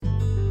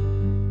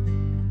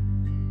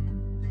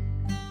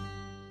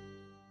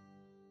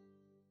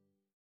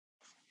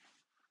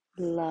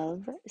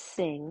Love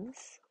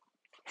Sings,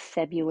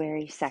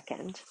 February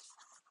 2nd,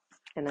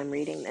 and I'm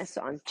reading this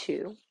on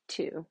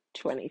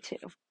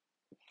 2/2/22.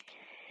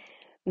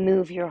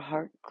 Move your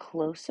heart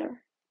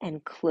closer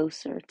and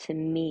closer to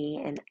me,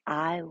 and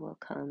I will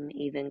come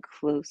even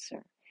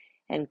closer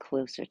and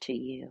closer to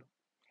you.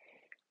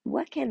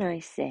 What can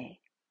I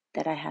say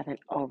that I haven't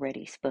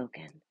already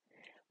spoken?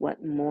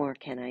 What more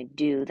can I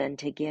do than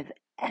to give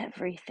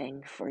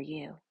everything for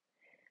you?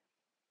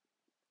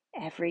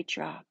 Every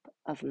drop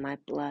of my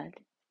blood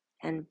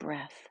and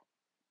breath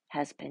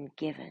has been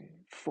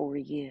given for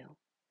you.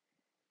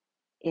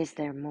 Is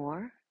there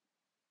more?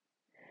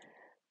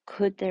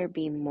 Could there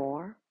be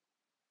more?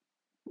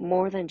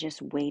 More than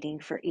just waiting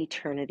for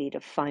eternity to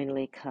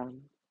finally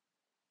come?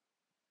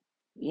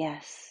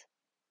 Yes,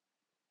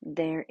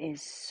 there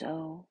is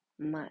so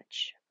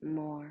much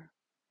more.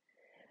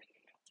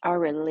 Our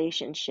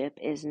relationship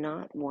is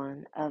not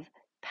one of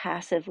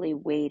passively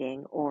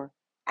waiting or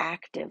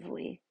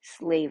actively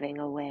slaving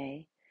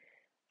away.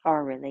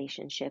 Our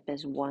relationship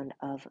is one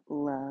of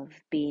love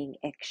being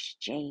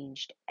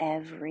exchanged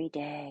every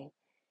day,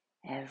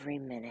 every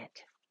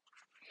minute.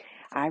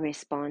 I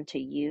respond to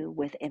you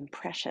with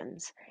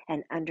impressions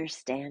and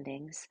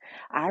understandings.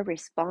 I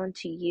respond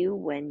to you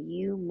when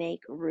you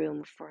make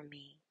room for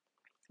me,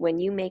 when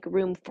you make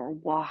room for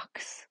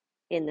walks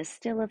in the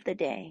still of the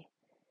day.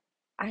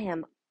 I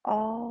am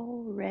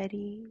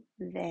already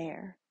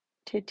there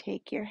to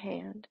take your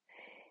hand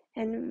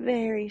and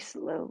very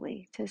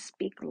slowly to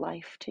speak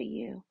life to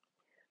you.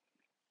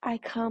 I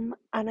come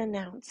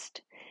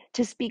unannounced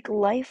to speak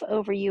life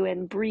over you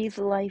and breathe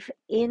life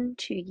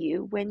into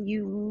you when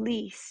you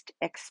least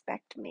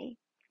expect me,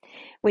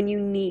 when you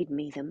need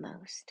me the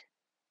most.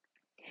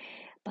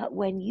 But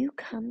when you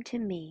come to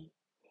me,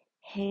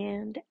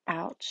 hand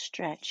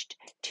outstretched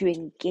to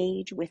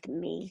engage with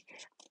me,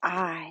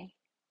 I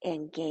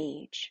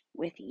engage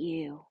with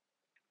you.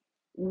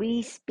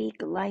 We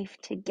speak life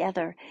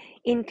together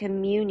in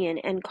communion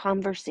and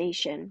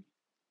conversation.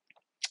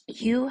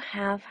 You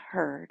have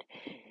heard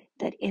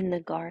that in the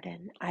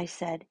garden I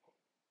said,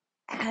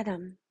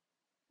 Adam,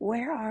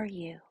 where are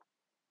you?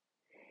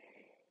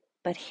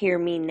 But hear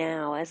me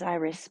now as I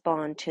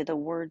respond to the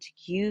words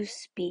you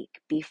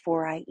speak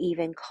before I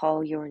even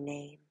call your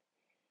name.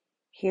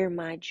 Hear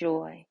my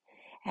joy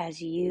as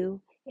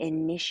you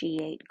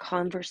initiate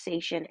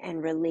conversation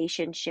and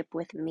relationship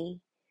with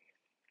me.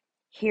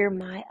 Hear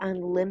my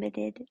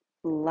unlimited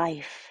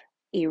life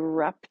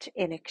erupt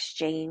in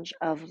exchange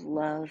of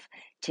love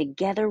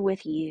together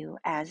with you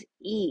as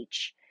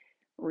each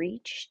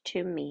reach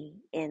to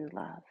me in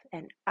love,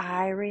 and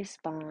I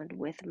respond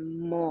with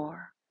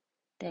more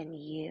than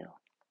you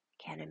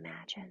can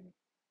imagine.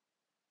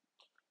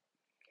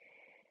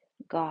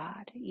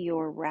 God,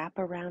 your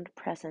wraparound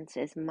presence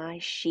is my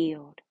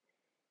shield.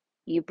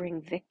 You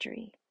bring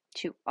victory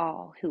to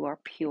all who are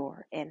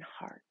pure in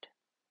heart.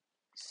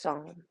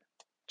 Psalm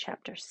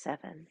chapter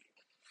 7,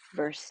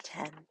 verse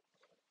 10,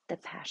 the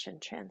Passion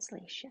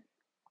Translation.